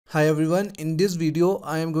Hi everyone, in this video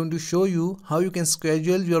I am going to show you how you can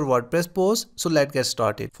schedule your WordPress post. So let's get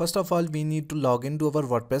started. First of all, we need to log into our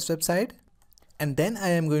WordPress website, and then I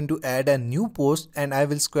am going to add a new post and I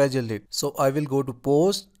will schedule it. So I will go to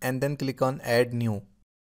post and then click on add new.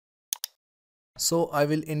 So I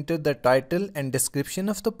will enter the title and description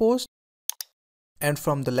of the post. And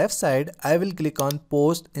from the left side, I will click on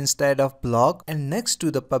post instead of blog, and next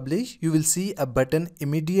to the publish, you will see a button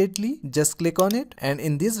immediately. Just click on it, and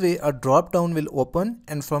in this way a drop down will open,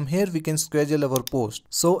 and from here we can schedule our post.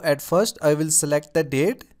 So at first I will select the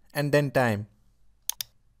date and then time.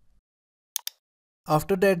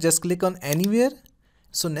 After that, just click on anywhere.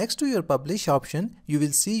 So next to your publish option, you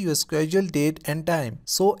will see your schedule date and time.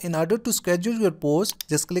 So in order to schedule your post,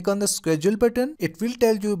 just click on the schedule button. It will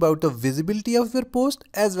tell you about the visibility of your post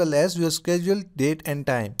as well as your scheduled date and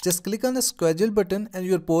time. Just click on the schedule button and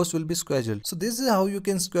your post will be scheduled. So this is how you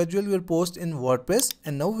can schedule your post in WordPress.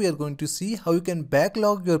 And now we are going to see how you can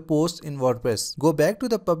backlog your post in WordPress. Go back to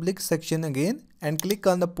the public section again and click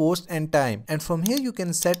on the post and time, and from here you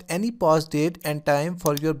can set any post date and time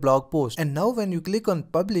for your blog post. And now when you click on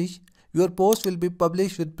publish, your post will be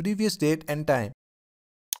published with previous date and time.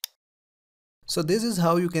 So this is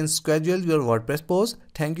how you can schedule your WordPress post.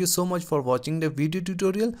 Thank you so much for watching the video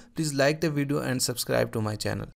tutorial. Please like the video and subscribe to my channel.